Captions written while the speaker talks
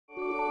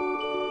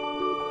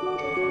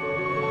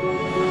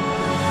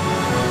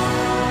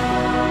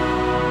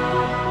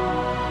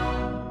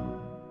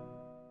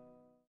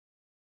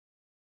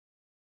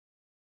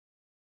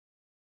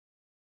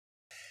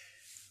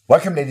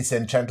Welcome, ladies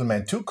and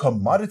gentlemen, to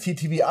Commodity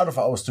TV out of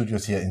our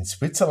studios here in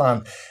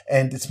Switzerland.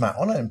 And it's my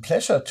honor and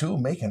pleasure to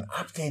make an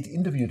update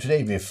interview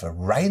today with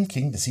Ryan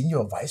King, the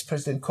Senior Vice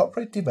President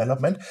Corporate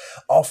Development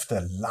of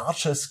the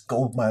largest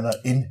gold miner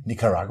in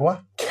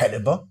Nicaragua,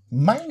 Calibre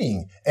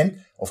Mining. And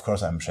of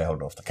course, I'm a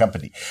shareholder of the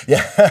company.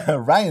 Yeah,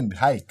 Ryan,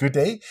 hi, good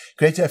day.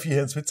 Great to have you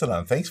here in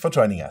Switzerland. Thanks for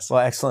joining us. Well,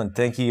 excellent.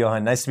 Thank you,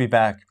 Johan. Nice to be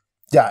back.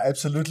 Yeah,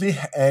 absolutely.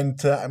 And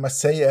I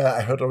must say,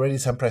 I heard already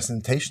some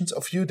presentations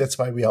of you. That's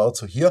why we are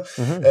also here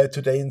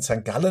today in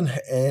St. Gallen.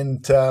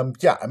 And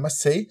yeah, I must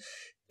say,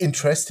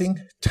 interesting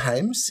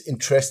times,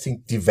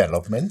 interesting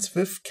developments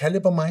with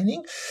Calibre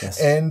Mining.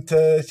 Yes. And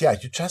yeah,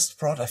 you just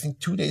brought, I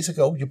think 2 days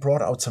ago, you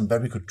brought out some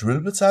very good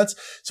drill results.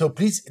 So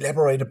please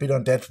elaborate a bit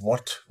on that.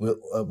 What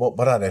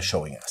are they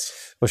showing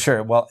us? Well,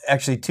 sure. Well,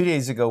 actually, 2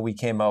 days ago, we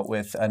came out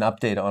with an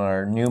update on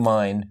our new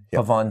mine,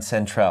 Pavón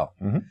Central.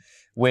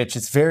 Which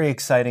it's very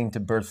exciting to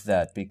birth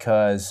that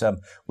because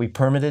we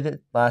permitted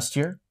it last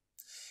year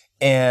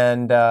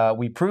and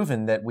we've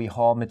proven that we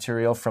haul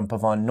material from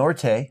Pavón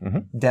Norte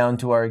down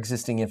to our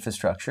existing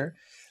infrastructure.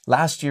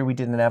 Last year, we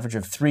did an average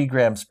of 3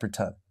 grams per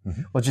ton.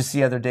 Well, just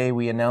the other day,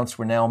 we announced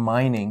we're now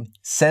mining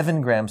 7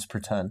 grams per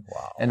ton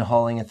and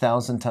hauling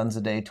 1,000 tons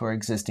a day to our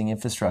existing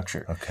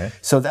infrastructure. Okay.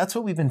 So that's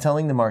what we've been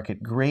telling the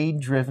market,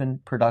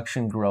 grade-driven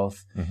production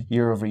growth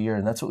year over year.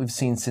 And that's what we've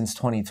seen since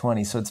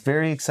 2020. So it's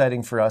very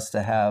exciting for us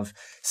to have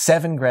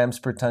 7 grams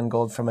per ton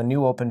gold from a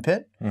new open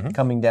pit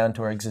coming down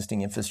to our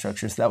existing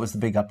infrastructure. So that was the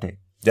big update.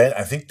 Yeah,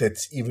 I think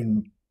that's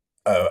even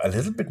a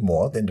little bit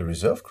more than the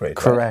reserve grade.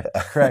 Correct,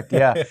 right? correct,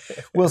 yeah.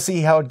 We'll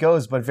see how it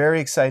goes, but very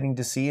exciting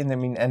to see. And I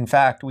mean, in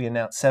fact, we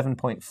announced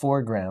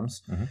 7.4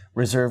 grams.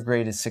 Reserve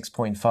grade is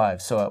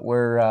 6.5. So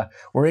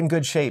we're in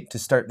good shape to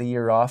start the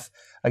year off.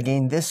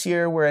 Again, this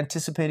year we're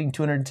anticipating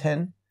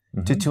 210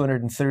 to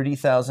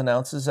 230,000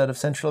 ounces out of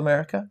Central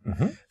America,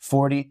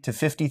 40 to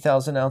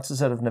 50,000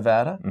 ounces out of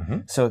Nevada.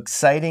 So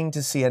exciting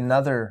to see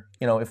another,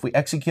 if we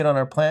execute on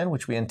our plan,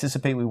 which we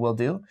anticipate we will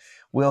do,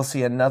 we'll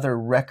see another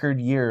record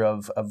year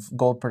of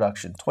gold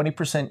production.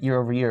 20% year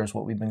over year is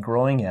what we've been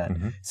growing at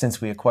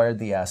since we acquired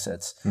the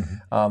assets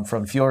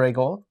from Fiore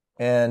Gold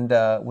and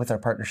with our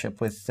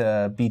partnership with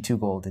B2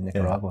 Gold in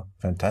Nicaragua.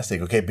 Yeah, fantastic.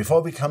 Okay,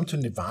 before we come to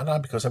Nevada,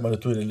 because I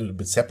want to do it a little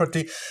bit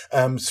separately,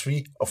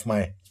 3 of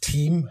my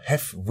team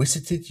have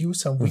visited you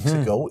some weeks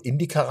ago in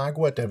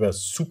Nicaragua. They were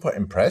super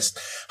impressed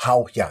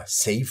how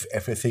safe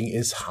everything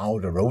is, how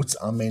the roads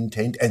are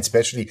maintained, and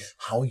especially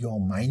how your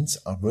mines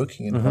are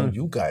working and how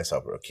you guys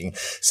are working.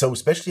 So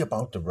especially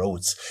about the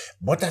roads,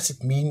 what does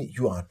it mean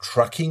you are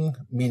trucking,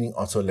 meaning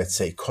also, let's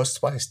say,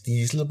 cost-wise,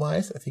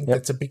 diesel-wise? I think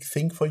that's a big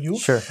thing for you.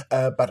 Sure.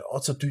 But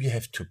also, do you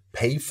have to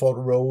pay for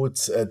the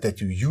roads that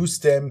you use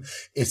them?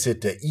 Is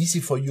it easy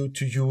for you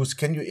to use?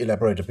 Can you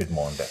elaborate a bit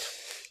more on that?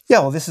 Yeah,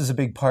 well, this is a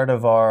big part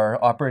of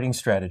our operating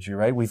strategy,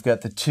 right? We've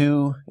got the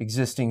 2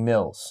 existing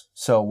mills.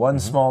 So one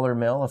smaller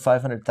mill, a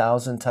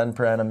 500,000 ton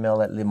per annum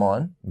mill at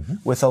Limón,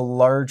 with a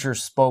larger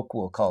spoke,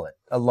 we'll call it,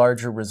 a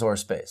larger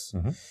resource base.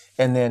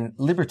 And then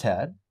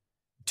Libertad,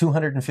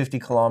 250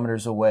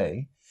 kilometers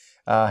away,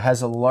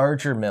 has a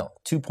larger mill,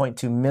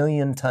 2.2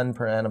 million ton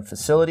per annum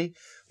facility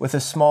with a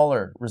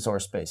smaller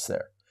resource base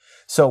there.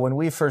 So when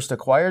we first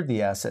acquired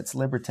the assets,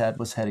 Libertad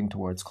was heading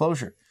towards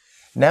closure.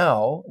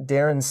 Now,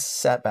 Darren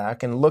sat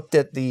back and looked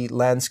at the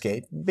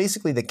landscape,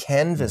 basically the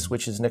canvas,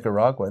 which is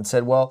Nicaragua, and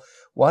said, well,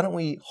 why don't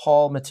we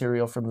haul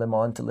material from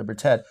Limón to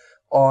Libertad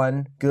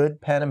on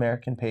good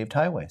Pan-American paved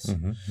highways?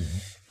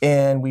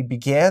 And we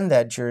began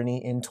that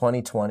journey in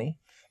 2020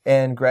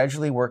 and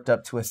gradually worked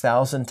up to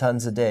 1,000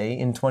 tons a day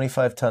in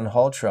 25-ton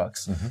haul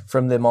trucks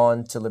from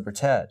Limón to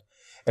Libertad.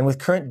 And with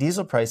current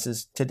diesel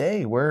prices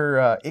today,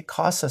 it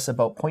costs us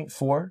about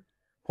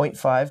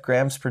 0.5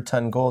 grams per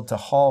ton gold to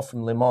haul from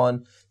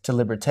Limón to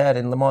Libertad,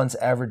 and Limon's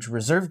average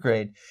reserve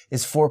grade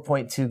is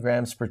 4.2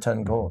 grams per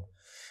ton gold.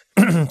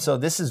 So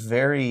this is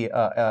very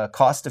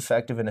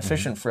cost-effective and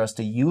efficient for us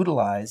to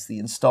utilize the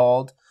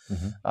installed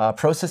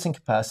processing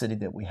capacity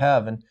that we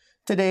have. And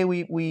today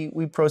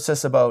we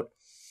process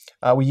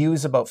we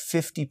use about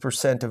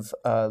 50%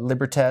 of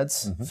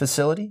Libertad's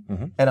facility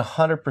and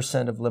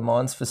 100% of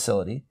Limon's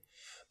facility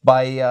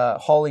by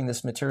hauling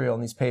this material on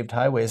these paved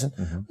highways. And,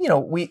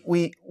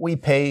 we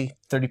pay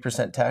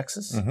 30%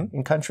 taxes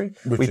in country.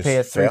 We pay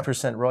a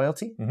 3%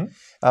 royalty,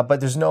 but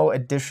there's no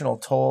additional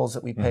tolls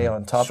that we pay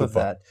on top of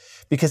that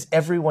because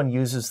everyone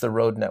uses the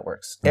road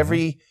networks.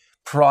 Every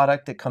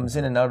product that comes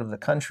in and out of the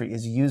country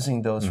is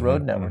using those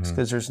road networks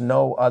because there's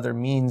no other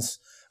means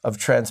of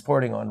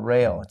transporting on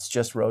rail. It's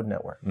just road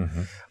network.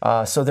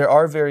 So there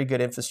are very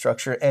good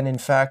infrastructure. And in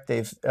fact,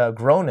 they've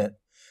grown it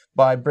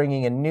by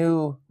bringing a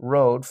new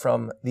road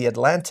from the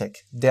Atlantic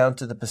down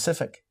to the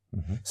Pacific.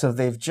 So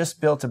they've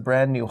just built a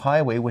brand new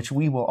highway, which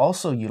we will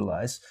also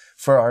utilize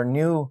for our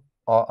new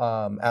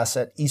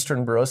asset,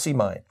 Eastern Borosi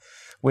Mine,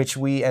 which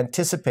we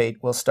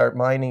anticipate will start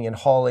mining and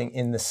hauling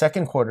in the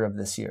second quarter of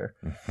this year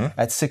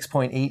at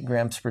 6.8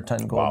 grams per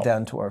ton gold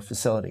down to our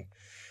facility.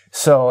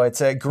 So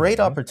it's a great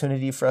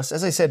opportunity for us.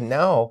 As I said,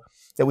 now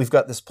that we've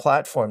got this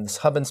platform, this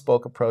hub and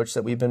spoke approach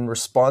that we've been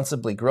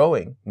responsibly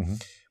growing.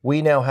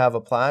 We now have a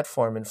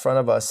platform in front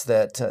of us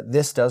that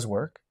this does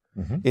work.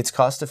 It's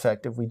cost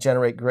effective. We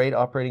generate great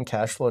operating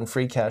cash flow and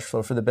free cash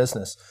flow for the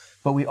business.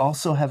 But we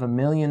also have 1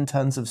 million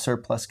tons of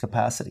surplus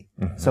capacity.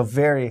 So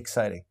very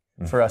exciting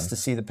for us to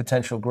see the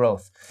potential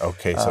growth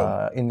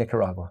in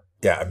Nicaragua.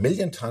 Yeah, 1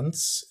 million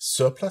tons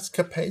surplus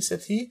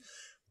capacity,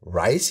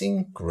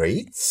 rising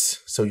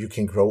grades, so you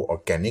can grow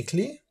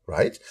organically,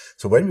 right?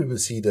 So when we will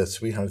see the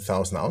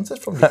 300,000 ounces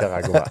from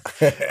Nicaragua?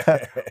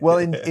 Well,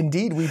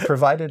 indeed, we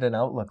provided an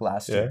outlook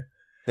last year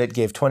that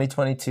gave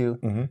 2022,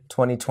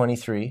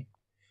 2023,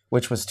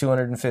 which was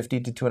 250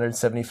 to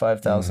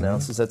 275,000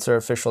 ounces. That's our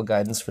official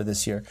guidance for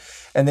this year.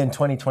 And then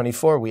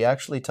 2024, we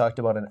actually talked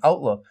about an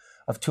outlook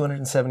of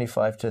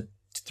 275 to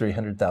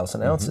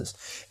 300,000 ounces.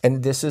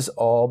 And this is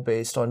all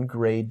based on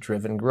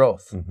grade-driven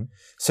growth.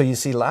 So you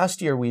see,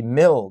 last year we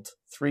milled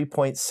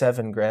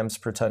 3.7 grams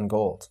per ton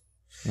gold.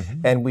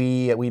 And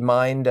we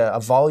mined a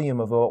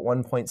volume of about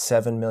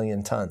 1.7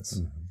 million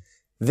tons.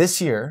 This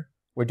year,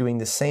 we're doing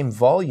the same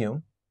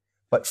volume,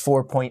 but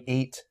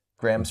 4.8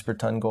 grams per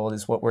ton gold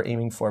is what we're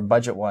aiming for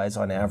budget-wise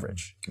on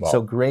average.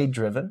 So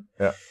grade-driven.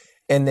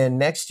 And then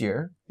next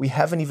year, we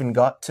haven't even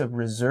got to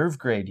reserve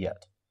grade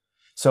yet.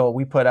 So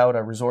we put out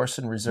a resource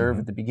and reserve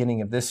at the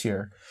beginning of this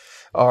year.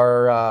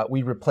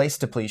 We replaced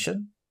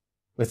depletion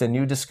with a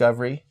new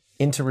discovery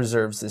into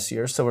reserves this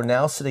year. So we're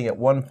now sitting at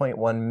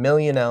 1.1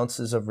 million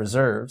ounces of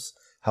reserves.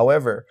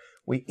 However,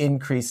 we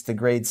increased the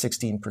grade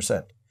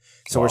 16%.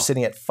 So we're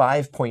sitting at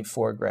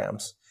 5.4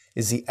 grams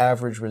is the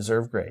average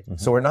reserve grade.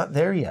 So we're not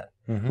there yet.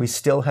 We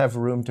still have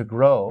room to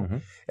grow.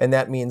 And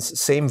that means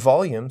same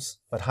volumes,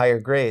 but higher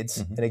grades,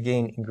 and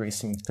again,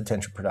 increasing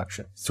potential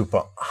production.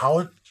 Super.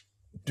 How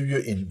do you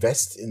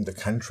invest in the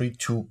country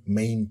to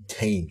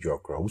maintain your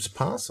growth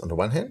path on the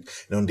one hand?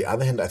 And on the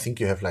other hand, I think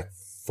you have like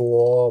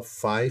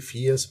 4-5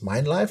 years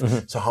mine life.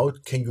 So how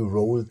can you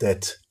roll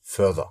that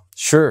further?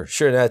 Sure.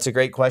 That's a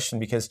great question,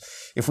 because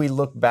if we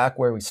look back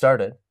where we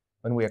started,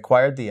 when we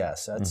acquired the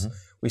assets,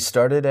 we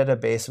started at a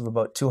base of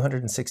about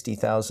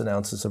 260,000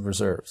 ounces of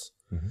reserves.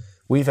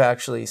 We've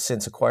actually,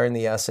 since acquiring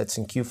the assets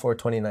in Q4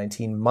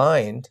 2019,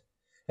 mined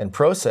and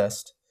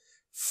processed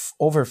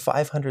over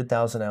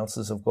 500,000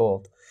 ounces of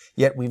gold.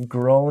 Yet we've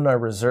grown our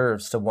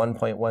reserves to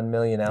 1.1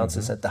 million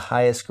ounces at the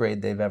highest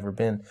grade they've ever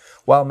been,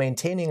 while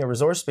maintaining a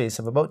resource base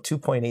of about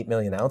 2.8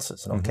 million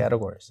ounces in all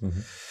categories.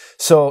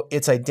 So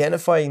it's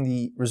identifying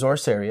the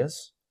resource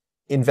areas,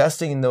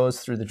 investing in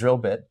those through the drill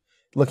bit,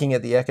 looking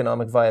at the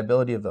economic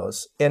viability of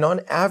those. And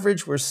on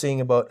average, we're seeing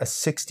about a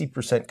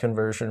 60%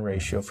 conversion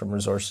ratio from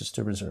resources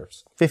to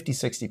reserves,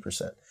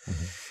 50-60%.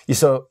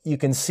 So you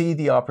can see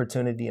the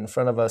opportunity in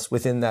front of us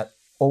within that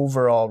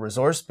overall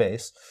resource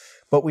base,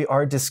 but we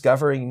are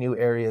discovering new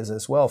areas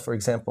as well. For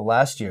example,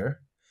 last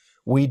year,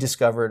 we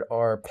discovered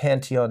our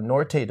Panteon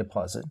Norte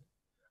deposit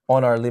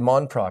on our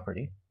Limon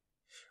property,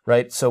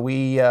 right? So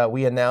we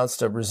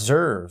announced a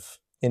reserve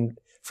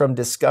from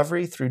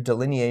discovery through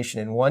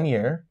delineation in 1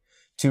 year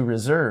to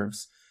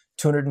reserves,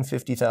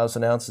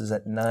 250,000 ounces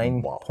at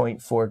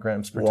 9.4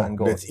 grams per ton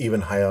gold. That's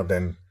even higher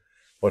than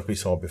what we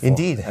saw before.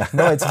 Indeed.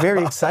 No, it's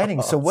very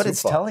exciting. So what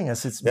it's telling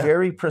us, it's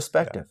very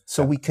prospective.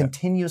 So we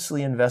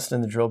continuously invest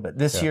in the drill bit.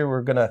 This year,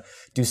 we're going to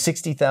do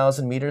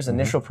 60,000 meters.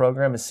 Initial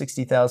program is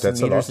 60,000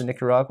 meters in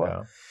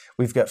Nicaragua.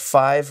 We've got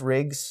 5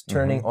 rigs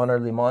turning on our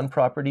Limon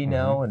property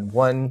now, and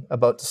 1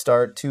 about to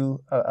start,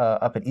 2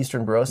 up at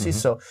Eastern Borosi.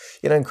 So,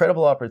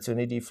 incredible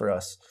opportunity for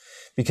us,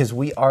 because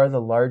we are the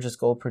largest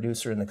gold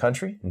producer in the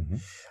country.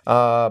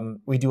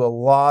 We do a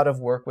lot of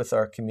work with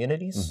our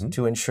communities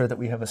to ensure that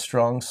we have a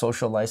strong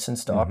social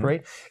license to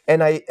operate.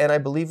 And I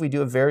believe we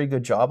do a very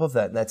good job of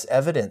that. And that's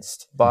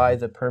evidenced by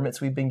the permits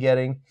we've been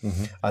getting,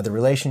 the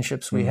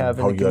relationships we have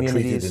in the communities. How you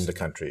are treated in the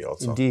country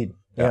also. Indeed.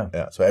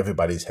 Yeah. So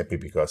everybody's happy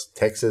because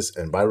taxes,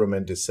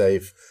 environment is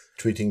safe,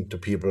 treating the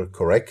people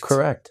correct.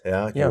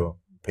 You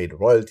pay the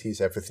royalties,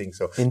 everything.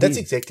 So that's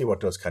exactly what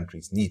those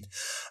countries need.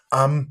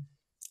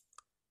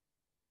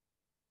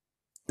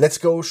 Let's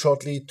go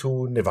shortly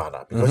to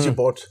Nevada, because you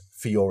bought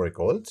Fiore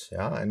Gold.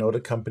 I know the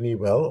company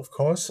well, of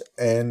course.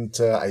 And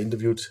I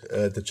interviewed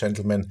the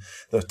gentleman,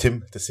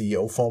 Tim, the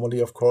CEO formerly,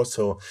 of course.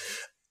 So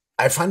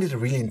I find it a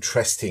really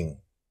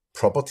interesting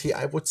property,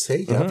 I would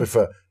say, with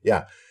a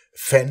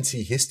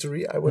fancy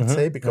history, I would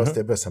say, because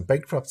there were some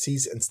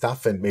bankruptcies and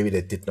stuff, and maybe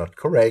they did not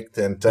correct.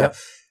 And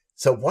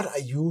so what are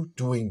you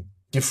doing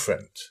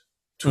different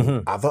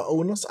to other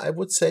owners, I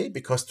would say?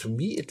 Because to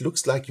me, it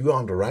looks like you are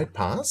on the right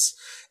path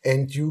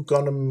and you're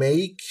going to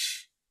make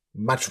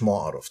much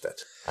more out of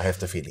that. I have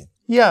the feeling.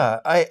 Yeah,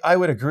 I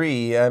would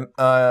agree.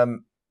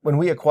 When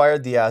we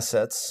acquired the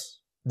assets,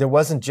 there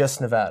wasn't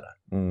just Nevada,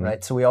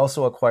 right? So we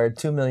also acquired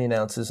 2 million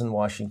ounces in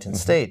Washington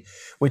State,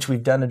 which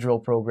we've done a drill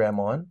program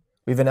on.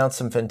 We've announced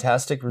some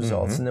fantastic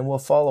results, and then we'll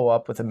follow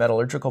up with a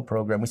metallurgical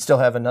program. We still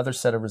have another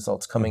set of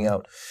results coming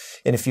out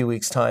in a few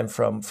weeks' time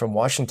from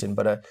Washington,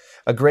 but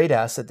a great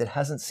asset that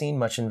hasn't seen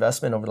much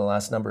investment over the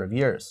last number of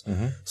years.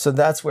 So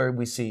that's where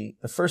we see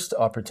the first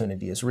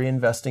opportunity is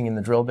reinvesting in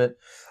the drill bit,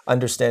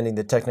 understanding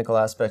the technical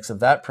aspects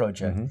of that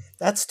project.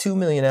 That's 2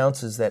 million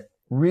ounces that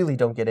really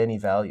don't get any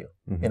value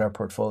in our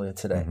portfolio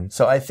today.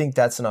 So I think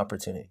that's an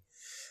opportunity.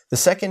 The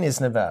second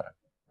is Nevada,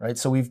 right?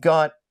 So we've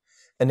got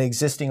an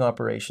existing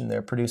operation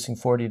there producing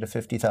 40 to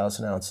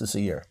 50,000 ounces a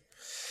year.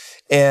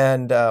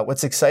 And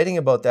what's exciting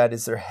about that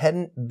is there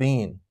hadn't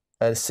been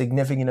a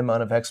significant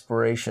amount of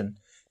exploration,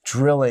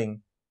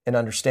 drilling, and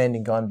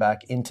understanding gone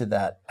back into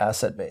that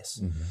asset base.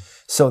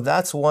 So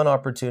that's one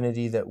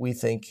opportunity that we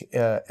think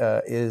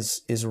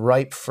is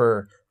ripe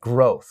for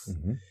growth.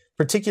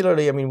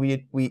 Particularly, I mean,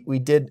 we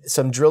did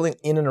some drilling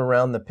in and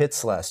around the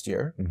pits last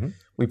year.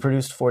 We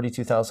produced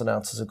 42,000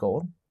 ounces of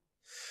gold,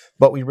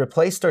 but we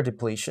replaced our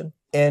depletion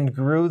and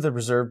grew the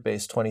reserve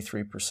base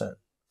 23%.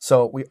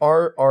 So we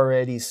are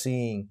already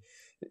seeing,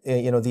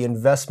 the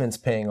investments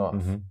paying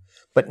off.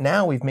 But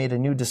now we've made a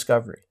new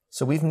discovery.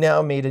 So we've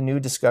now made a new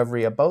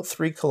discovery about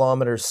 3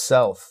 kilometers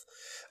south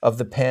of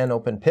the Pan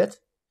open pit.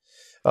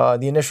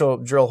 The initial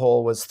drill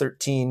hole was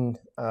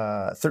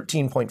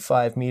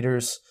 13.5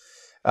 meters,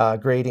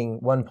 grading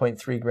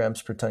 1.3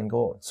 grams per ton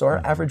gold. So our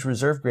average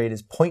reserve grade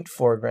is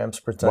 0.4 grams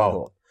per ton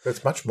gold.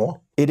 That's much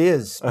more. It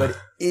is, but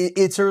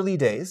it's early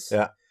days.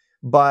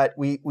 But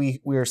we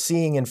are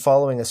seeing and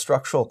following a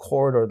structural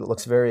corridor that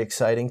looks very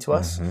exciting to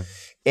us.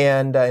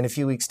 And in a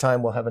few weeks'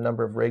 time, we'll have a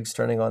number of rigs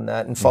turning on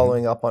that and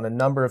following up on a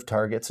number of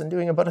targets and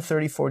doing about a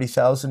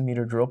 40,000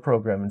 meter drill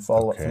program and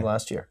follow up from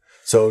last year.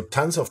 So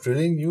tons of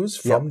drilling news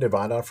from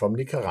Nevada, from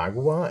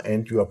Nicaragua,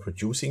 and you are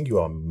producing, you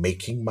are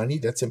making money.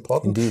 That's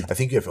important. Indeed. I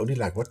think you have only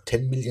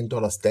 $10 million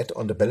debt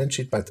on the balance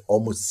sheet, but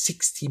almost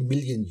 60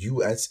 million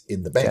US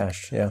in the bank.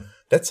 Cash,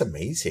 That's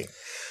amazing.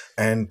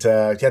 And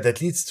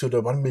that leads to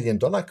the $1 million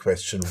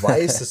question. Why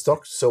is the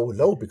stock so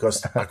low?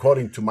 Because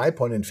according to my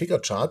point and figure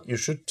chart,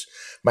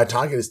 my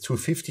target is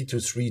 $2.50 to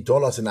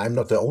 $3. And I'm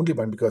not the only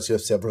one because you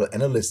have several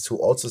analysts who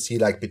also see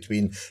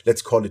between,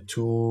 let's call it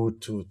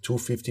 $2 to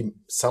 $2.50.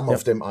 Some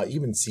of them are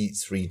even see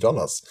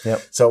 $3.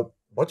 So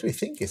what do we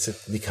think? Is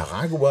it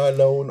Nicaragua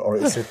alone, or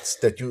is it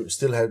that you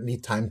still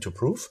need time to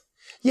prove?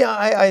 Yeah,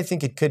 I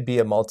think it could be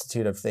a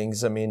multitude of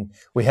things. I mean,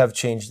 we have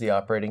changed the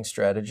operating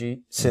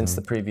strategy since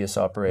the previous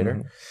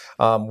operator.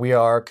 We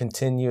are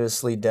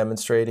continuously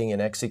demonstrating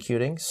and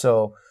executing.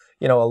 So,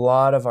 a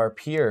lot of our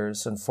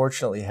peers,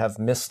 unfortunately, have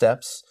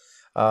missteps,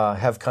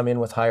 have come in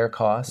with higher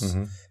costs,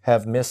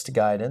 have missed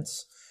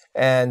guidance.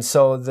 And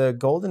so the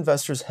gold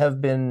investors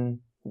have been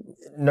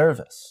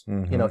nervous,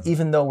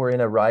 even though we're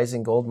in a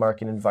rising gold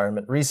market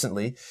environment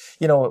recently.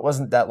 It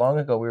wasn't that long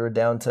ago we were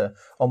down to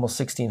almost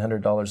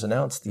 $1,600 an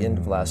ounce at the end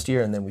of last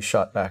year, and then we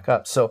shot back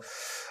up. So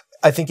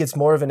I think it's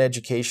more of an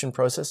education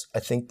process. I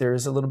think there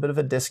is a little bit of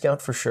a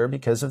discount for sure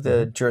because of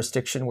the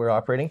jurisdiction we're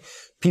operating.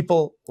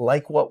 People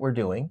like what we're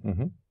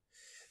doing.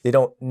 They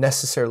don't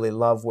necessarily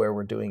love where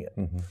we're doing it.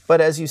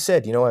 But as you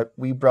said,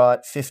 we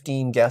brought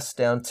 15 guests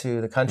down to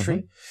the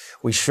country.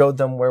 We showed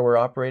them where we're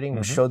operating.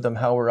 We showed them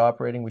how we're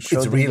operating. We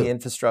showed them the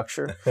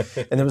infrastructure.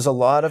 And there was a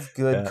lot of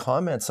good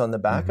comments on the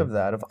back of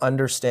that, of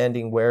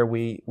understanding where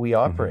we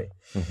operate.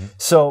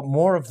 So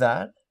more of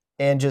that,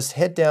 and just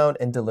head down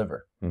and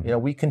deliver.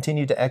 We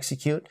continue to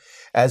execute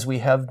as we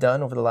have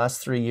done over the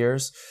last 3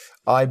 years.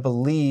 I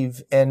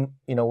believe, and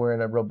we're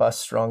in a robust,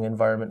 strong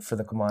environment for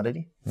the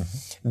commodity,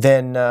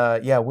 then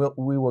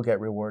we will get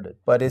rewarded.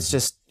 But it's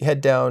just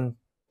head down,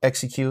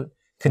 execute,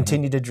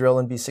 continue to drill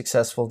and be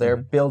successful there,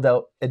 build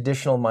out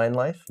additional mine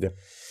life.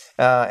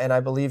 And I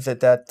believe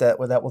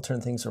that will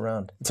turn things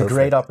around. It's a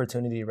great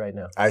opportunity right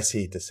now. I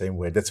see it the same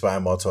way. That's why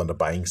I'm also on the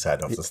buying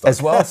side of the stock.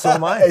 As well, so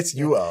am I. As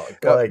you are.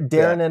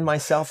 Darren and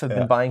myself have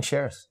been buying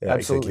shares.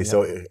 Absolutely.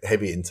 Exactly. So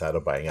heavy insider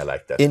buying. I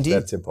like that. Indeed.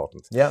 That's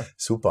important.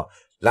 Super.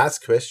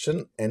 Last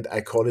question, and I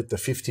call it the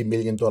 $50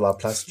 million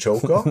plus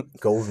joker,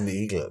 Golden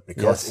Eagle,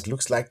 because it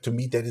looks like to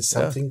me that is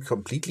something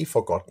completely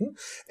forgotten.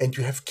 And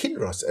you have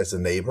Kinross as a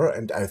neighbor,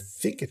 and I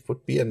think it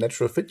would be a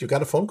natural fit. You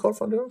got a phone call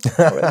from them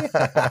already?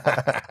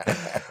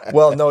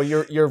 Well, no,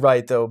 you're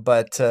right though.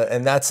 But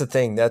and that's the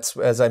thing. That's,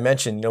 as I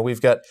mentioned,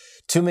 we've got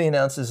 2 million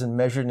ounces in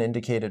measured and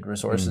indicated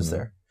resources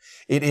there.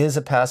 It is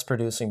a past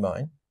producing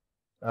mine.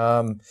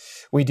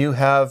 We do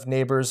have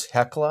neighbors.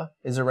 Hecla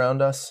is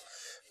around us.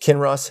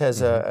 Kinross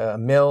has a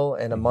mill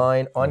and a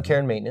mine on care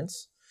and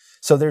maintenance.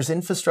 So there's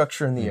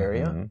infrastructure in the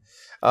area.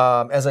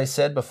 As I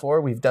said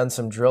before, we've done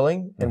some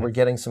drilling and we're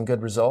getting some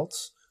good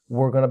results.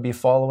 We're going to be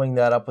following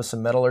that up with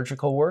some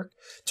metallurgical work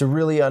to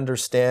really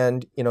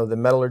understand, the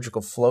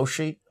metallurgical flow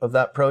sheet of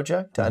that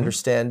project, to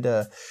understand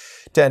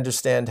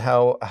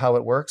how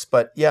it works.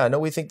 But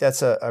we think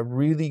that's a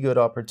really good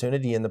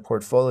opportunity in the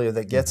portfolio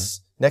that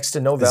gets next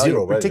to no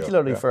value,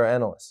 particularly for our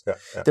analysts.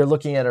 They're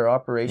looking at our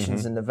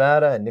operations in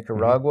Nevada and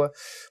Nicaragua.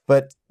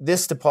 But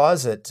this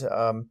deposit,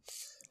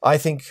 I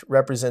think,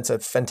 represents a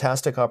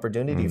fantastic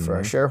opportunity for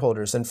our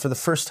shareholders. And for the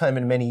first time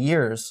in many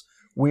years,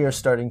 we are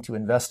starting to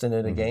invest in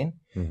it again,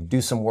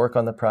 do some work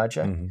on the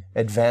project,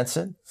 advance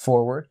it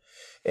forward.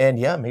 And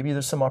yeah, maybe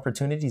there's some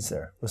opportunities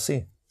there. We'll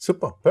see.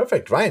 Super.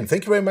 Perfect. Ryan,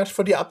 thank you very much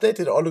for the update.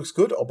 It all looks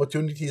good.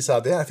 Opportunities are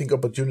there. I think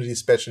opportunities,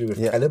 especially with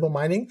Calibre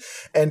Mining.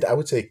 And I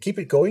would say keep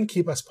it going,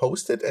 keep us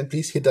posted, and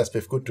please hit us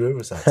with good drill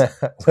results.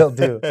 Will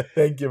do.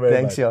 Thank you very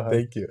much. Thanks, Johan.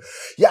 Thank you.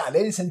 Yeah,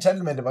 ladies and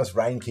gentlemen, that was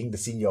Ryan King, the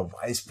Senior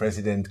Vice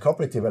President,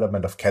 Corporate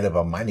Development of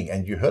Calibre Mining.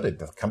 And you heard it.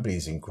 The company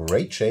is in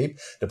great shape.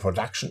 The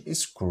production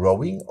is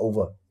growing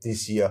over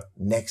this year.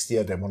 Next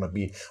year, they want to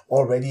be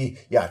already,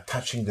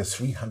 touching the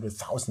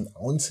 300,000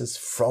 ounces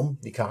from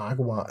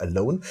Nicaragua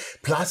alone.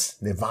 Plus,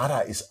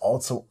 Nevada is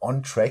also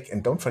on track.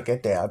 And don't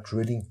forget, they are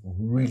drilling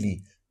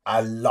really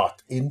a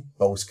lot in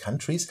both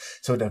countries.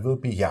 So there will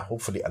be,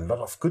 hopefully a lot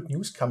of good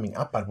news coming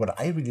up. But what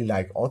I really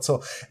like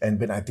also,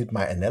 and when I did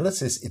my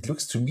analysis, it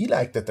looks to me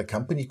like that the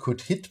company could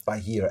hit by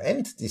year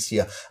end this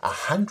year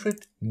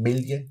 $100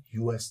 million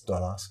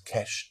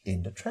cash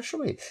in the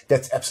treasury.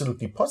 That's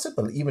absolutely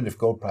possible. Even if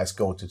gold price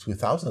go to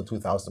 2000 or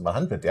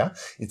 2100,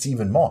 it's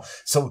even more.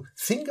 So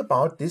think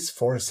about this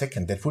for a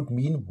second. That would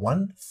mean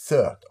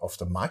 1/3 of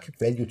the market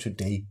value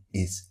today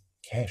is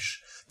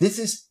cash. This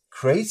is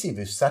crazy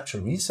with such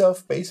a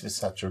reserve base, with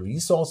such a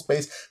resource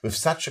base, with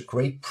such a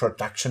great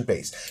production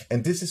base.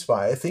 And this is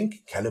why I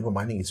think Calibre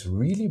Mining is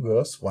really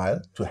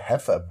worthwhile to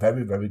have a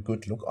very, very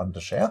good look on the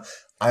share.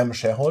 I'm a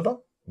shareholder.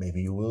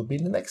 Maybe you will be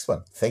in the next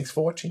one. Thanks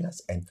for watching us,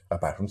 and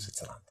bye-bye from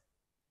Switzerland.